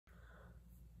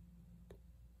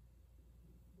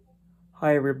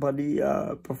Hi everybody,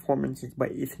 Performances by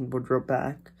Ethan Woodrow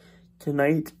back.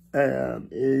 Tonight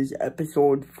is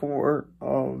episode 4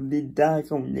 of the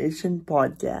Dazzle Nation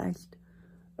podcast.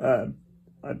 I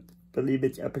believe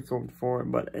it's episode 4,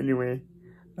 but anyway,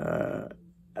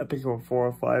 episode 4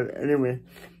 or 5. Anyway,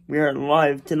 we are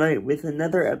live tonight with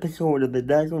another episode of the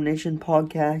Dazzle Nation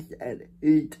podcast at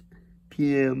 8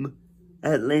 p.m.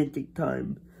 Atlantic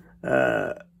time,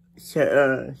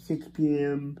 6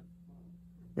 p.m.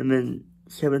 and then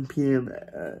 7 p.m.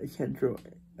 Central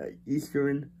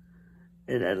Eastern,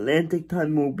 and Atlantic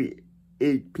time will be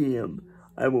 8 p.m.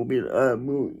 I will be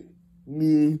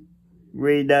me,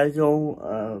 Ray Dazzle,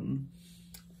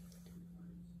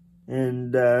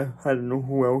 and I don't know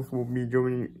who else will be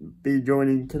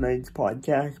joining tonight's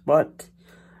podcast, but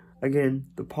again,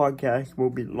 the podcast will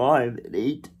be live at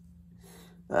 8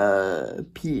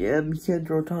 p.m.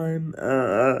 Central Time,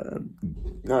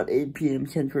 not 8 p.m.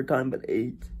 Central Time, but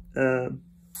 8,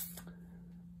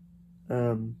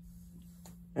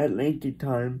 Atlantic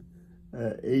Time,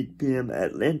 8 p.m.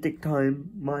 Atlantic Time,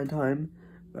 my time.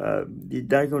 The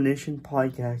Dazzle Nation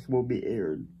podcast will be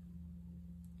aired.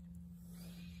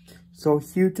 So,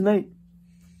 see you tonight.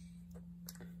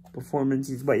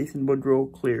 Performances by Ethan Woodrow,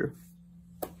 clear.